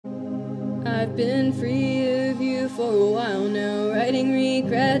I've been free of you for a while now, writing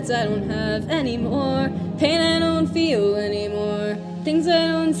regrets I don't have anymore, pain I don't feel anymore, things I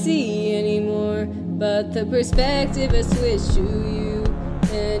don't see anymore, but the perspective has switched to you,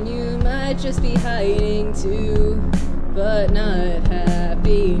 and you might just be hiding too, but not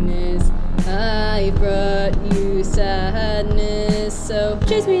happiness. I brought you sadness, so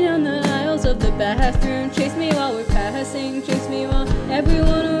chase me down the aisles of the bathroom, chase me while we're passing, chase me while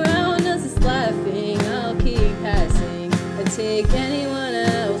everyone around us is laughing. I'll keep passing. I'd take anyone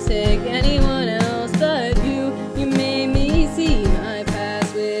else but you. You made me see my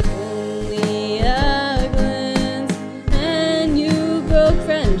past with only a glance, and you broke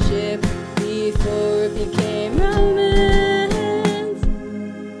friendship before it became romance.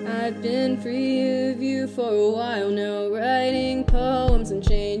 I've been free of you for a while now, writing poems and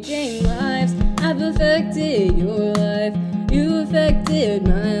changing lives. I've affected your life, you affected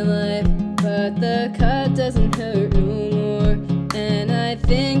my life, but the cut doesn't hurt no more, and I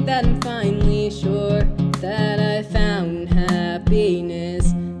think that I'm finally sure that I found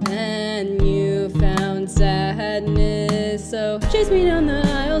happiness and you found sadness. So chase me down the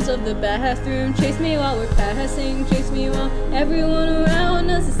aisles of the bathroom, chase me while we're passing, chase me while everyone around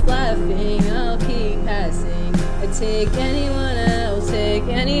us is laughing. I'll keep passing. I'd take anyone else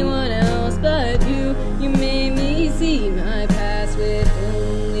but you. You made me see my past with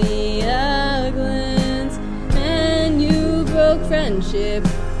only a glance, and you broke friendship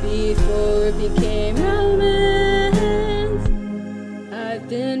before it became romance. I've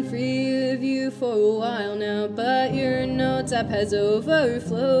been free of you for a while now, but your notes app has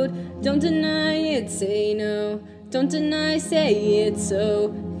overflowed. Don't deny it, say no. Don't deny, say it's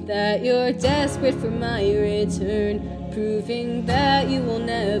so, that you're desperate for my return, proving that you will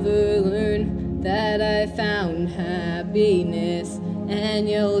never learn that I found happiness, and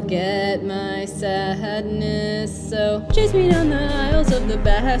you'll get my sadness. So chase me down the aisles of the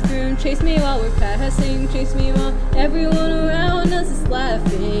bathroom, chase me while we're passing, chase me while everyone around us is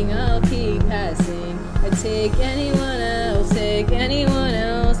laughing. I'll keep passing. I'd take anyone else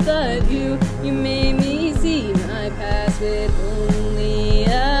but you. You made me see my past with only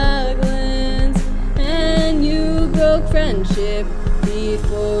a glance, and you broke friendship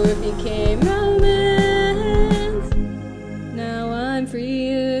before it became romance. Now I'm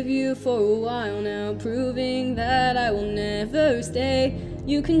free of you for a while now, proving that I will never stay.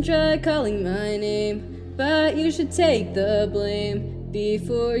 You can try calling my name, but you should take the blame.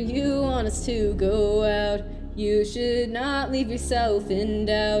 Before you want us to go out, you should not leave yourself in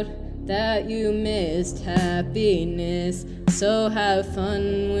doubt that you missed happiness. So have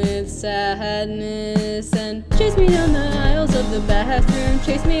fun with sadness, and chase me down the aisles of the bathroom,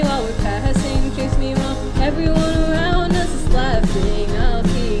 chase me while we're passing, chase me while everyone around us is laughing. I'll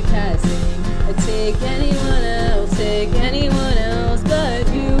keep